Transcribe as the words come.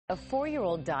A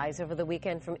 4-year-old dies over the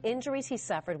weekend from injuries he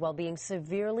suffered while being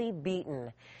severely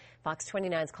beaten. Fox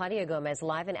 29's Claudia Gomez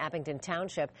live in Abington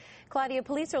Township. Claudia,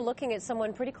 police are looking at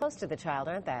someone pretty close to the child,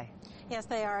 aren't they? Yes,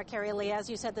 they are, Carrie Lee. As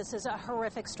you said, this is a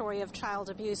horrific story of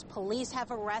child abuse. Police have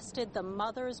arrested the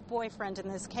mother's boyfriend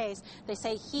in this case. They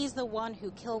say he's the one who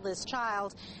killed this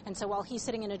child. And so while he's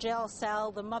sitting in a jail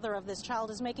cell, the mother of this child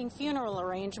is making funeral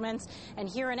arrangements. And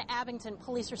here in Abington,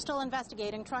 police are still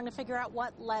investigating, trying to figure out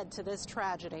what led to this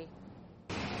tragedy.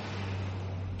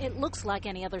 It looks like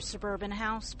any other suburban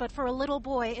house, but for a little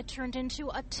boy, it turned into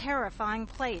a terrifying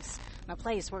place, a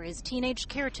place where his teenage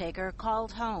caretaker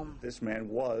called home. This man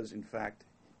was, in fact,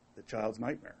 the child's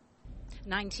nightmare.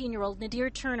 19-year-old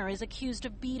Nadir Turner is accused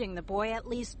of beating the boy at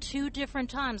least 2 different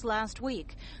times last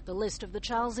week. The list of the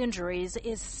child's injuries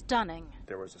is stunning.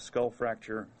 There was a skull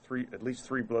fracture, at least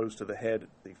 3 blows to the head,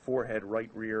 the forehead, right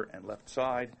rear, and left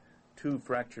side, 2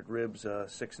 fractured ribs,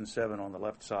 6 and 7 on the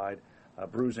left side,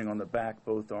 bruising on the back,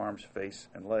 both arms, face,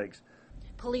 and legs.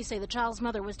 Police say the child's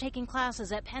mother was taking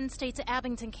classes at Penn State's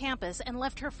Abington campus and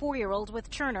left her 4-year-old with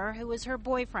Turner, who is her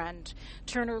boyfriend.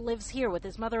 Turner lives here with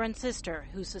his mother and sister,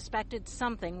 who suspected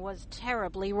something was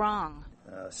terribly wrong.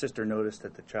 Sister noticed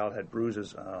that the child had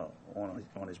bruises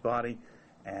on his body,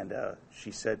 and she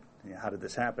said, "How did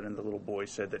this happen?" And the little boy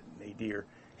said that Nadir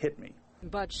hit me.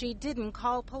 But she didn't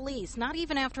call police, not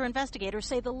even after investigators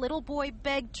say the little boy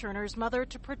begged Turner's mother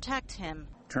to protect him.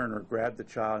 Turner grabbed the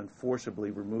child and forcibly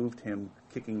removed him,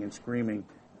 kicking and screaming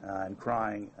and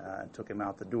crying, and took him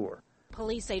out the door.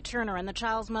 Police say Turner and the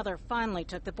child's mother finally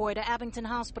took the boy to Abington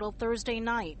Hospital Thursday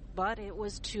night, but it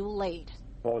was too late.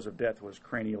 Cause of death was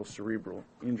cranial cerebral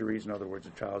injuries. In other words,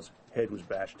 the child's head was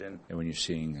bashed in. And when you're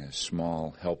seeing a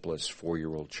small, helpless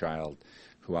 4-year-old child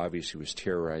who obviously was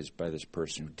terrorized by this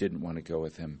person who didn't want to go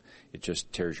with him, it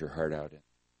just tears your heart out.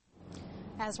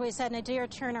 As we said, Nadir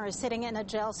Turner is sitting in a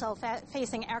jail cell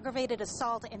facing aggravated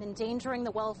assault and endangering the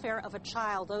welfare of a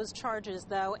child. Those charges,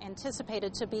 though,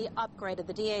 anticipated to be upgraded.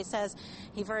 The DA says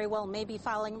he very well may be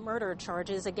filing murder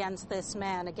charges against this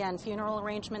man. Again, funeral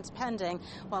arrangements pending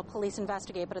while police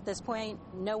investigate, but at this point,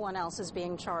 no one else is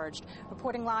being charged.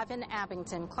 Reporting live in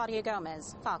Abington, Claudia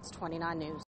Gomez, Fox 29 News.